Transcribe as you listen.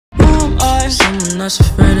someone that's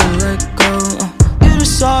afraid to let go. You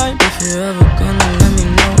decide if you're ever gonna let me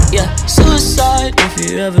know. Yeah, suicide if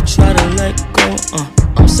you ever try to let go.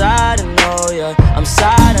 I'm sad, I know, yeah. I'm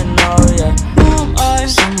sad, I know, yeah. Who am I?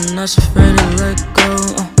 Someone that's afraid to let go.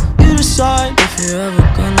 You decide if you're ever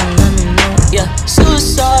gonna let me know. Yeah,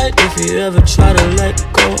 suicide if you ever try to let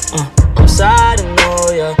go. I'm sad, I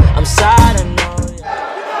know, yeah. I'm sad, I know.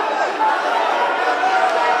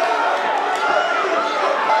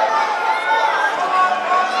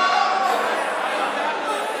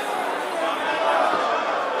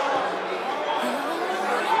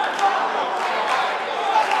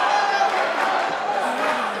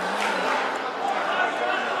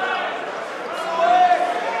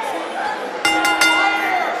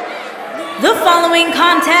 The following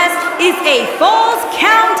contest is a Falls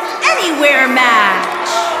Count Anywhere match.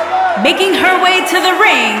 Making her way to the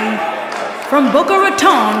ring from Boca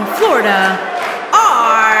Raton, Florida,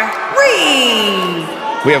 Ari.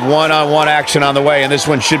 We have one-on-one action on the way, and this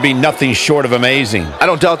one should be nothing short of amazing. I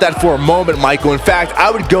don't doubt that for a moment, Michael. In fact, I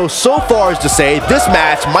would go so far as to say this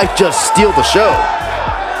match might just steal the show.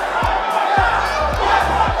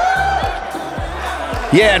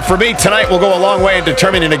 Yeah, and for me, tonight will go a long way in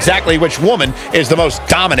determining exactly which woman is the most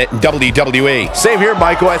dominant in WWE. Same here,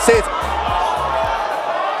 Michael. I'd say it's...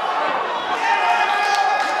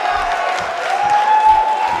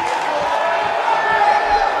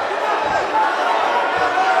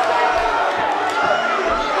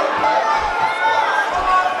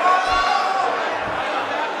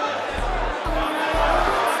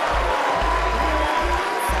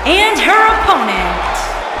 And her opponent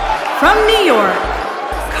from New York,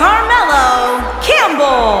 Carmelo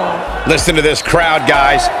Campbell. Listen to this crowd,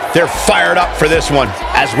 guys. They're fired up for this one.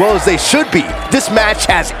 As well as they should be. This match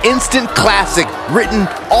has instant classic written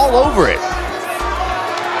all over it.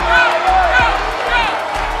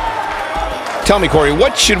 Tell me, Corey,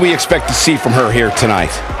 what should we expect to see from her here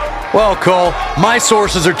tonight? Well, Cole, my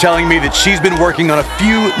sources are telling me that she's been working on a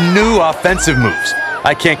few new offensive moves.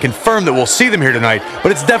 I can't confirm that we'll see them here tonight,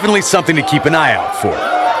 but it's definitely something to keep an eye out for.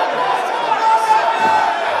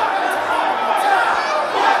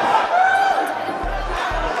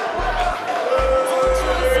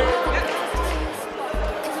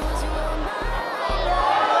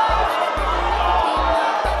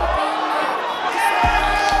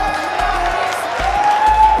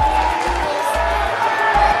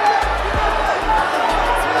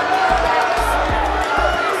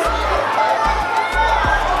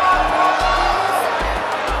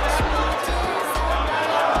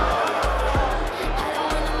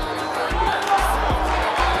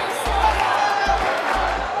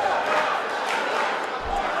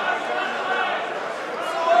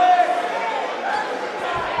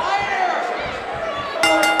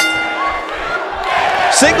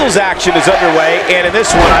 Singles action is underway, and in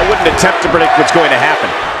this one, I wouldn't attempt to predict what's going to happen.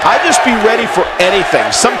 I'd just be ready for anything.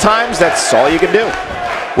 Sometimes that's all you can do.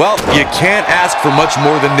 Well, you can't ask for much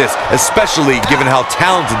more than this, especially given how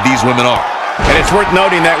talented these women are. And it's worth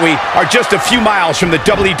noting that we are just a few miles from the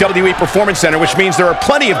WWE Performance Center, which means there are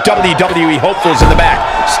plenty of WWE hopefuls in the back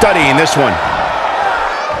studying this one.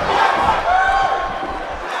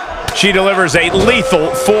 She delivers a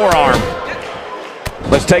lethal forearm.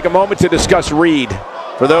 Let's take a moment to discuss Reed.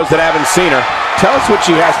 For those that haven't seen her, tell us what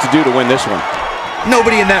she has to do to win this one.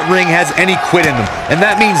 Nobody in that ring has any quit in them, and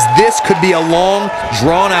that means this could be a long,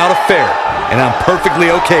 drawn-out affair, and I'm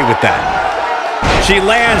perfectly okay with that. She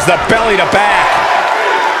lands the belly to back.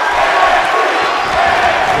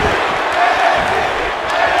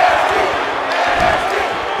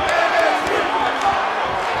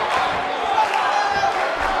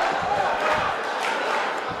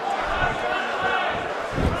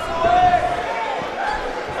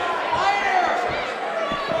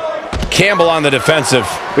 Campbell on the defensive,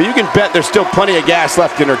 but you can bet there's still plenty of gas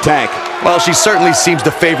left in her tank. Well, she certainly seems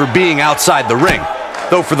to favor being outside the ring,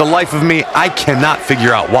 though for the life of me, I cannot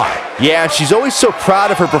figure out why. Yeah, she's always so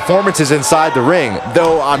proud of her performances inside the ring,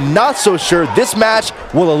 though I'm not so sure this match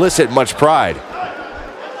will elicit much pride.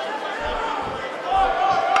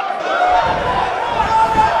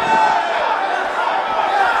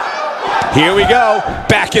 Here we go,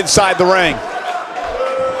 back inside the ring.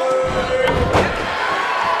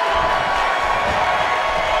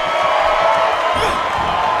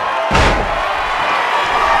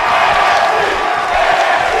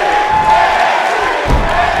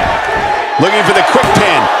 Looking for the quick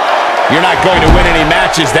pin. You're not going to win any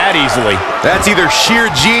matches that easily. That's either sheer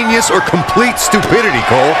genius or complete stupidity,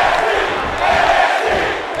 Cole.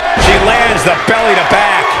 She lands the belly to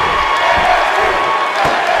back.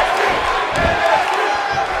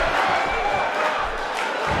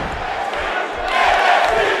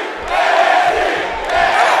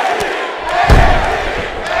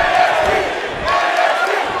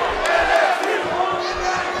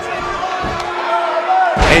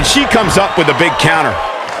 And she comes up with a big counter.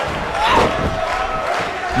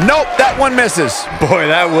 Nope, that one misses. Boy,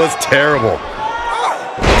 that was terrible.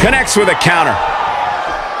 Connects with a counter.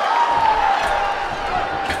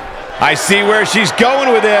 I see where she's going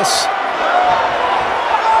with this.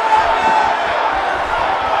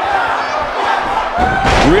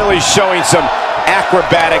 Really showing some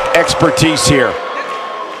acrobatic expertise here.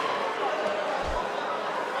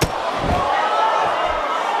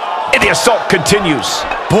 And the assault continues.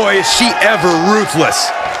 Boy, is she ever ruthless.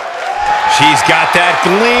 She's got that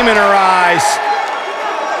gleam in her eyes.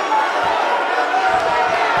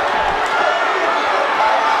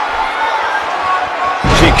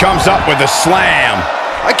 She comes up with a slam.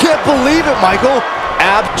 I can't believe it, Michael.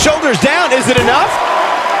 Shoulders down, is it enough?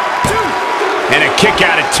 And a kick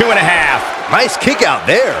out at 2.5. Nice kick out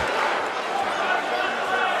there.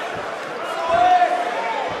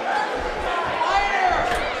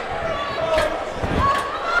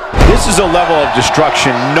 This is a level of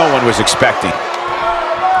destruction no one was expecting.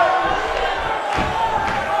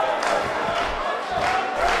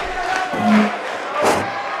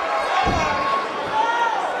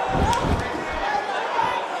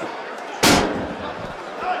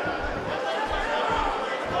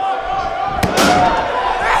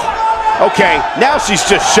 Okay, now she's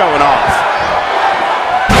just showing off.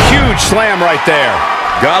 Huge slam right there.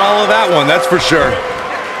 Got all of that one, that's for sure.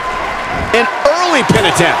 An early pin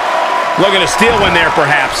attempt. Looking to steal one there,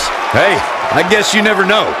 perhaps. Hey, I guess you never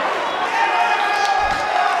know.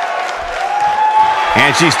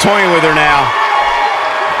 And she's toying with her now.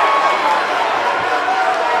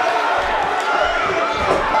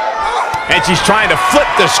 And she's trying to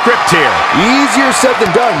flip the script here. Easier said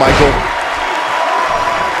than done, Michael.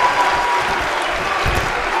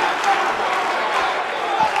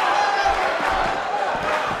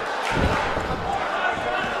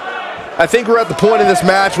 I think we're at the point in this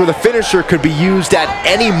match where the finisher could be used at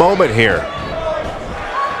any moment here.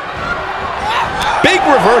 Big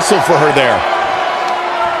reversal for her there.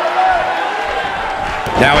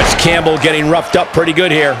 Now it's Campbell getting roughed up pretty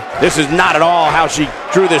good here. This is not at all how she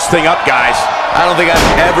drew this thing up, guys. I don't think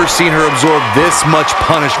I've ever seen her absorb this much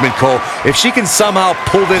punishment, Cole. If she can somehow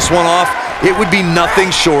pull this one off, it would be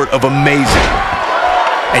nothing short of amazing.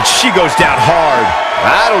 And she goes down hard.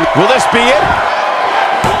 Will this be it?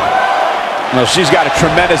 Well, she's got a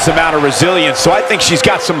tremendous amount of resilience, so I think she's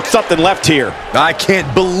got something left here. I can't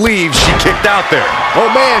believe she kicked out there.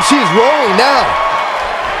 Oh, man, she's rolling now.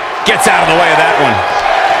 Gets out of the way of that one.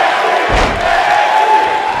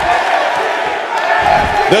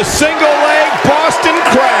 The single leg Boston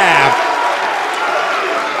Crab.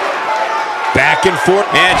 Back and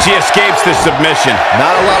forth, and she escapes the submission.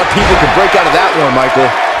 Not a lot of people can break out of that one,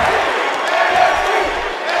 Michael.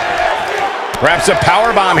 Perhaps a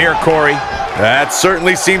powerbomb here, Corey. That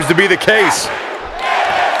certainly seems to be the case.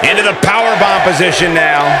 Into the powerbomb position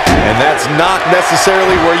now. And that's not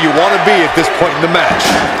necessarily where you want to be at this point in the match.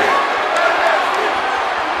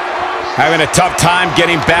 Having a tough time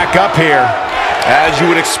getting back up here. As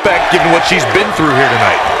you would expect, given what she's been through here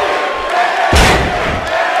tonight.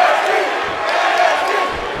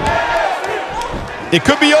 It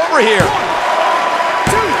could be over here.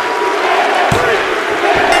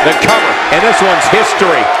 The cover, and this one's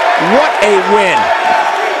history. What a win.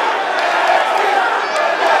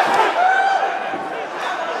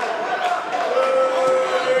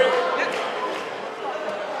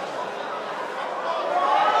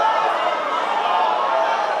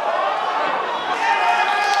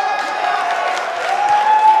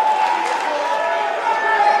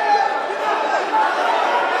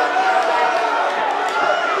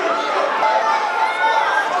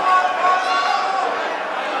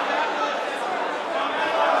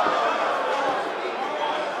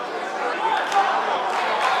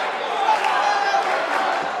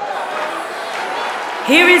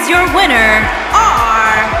 Here is your winner,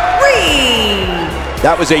 Reed.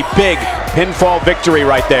 That was a big pinfall victory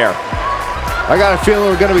right there. I got a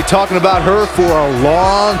feeling we're going to be talking about her for a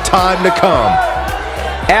long time to come.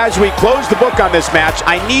 As we close the book on this match,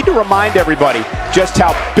 I need to remind everybody just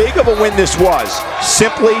how big of a win this was.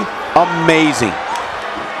 Simply amazing.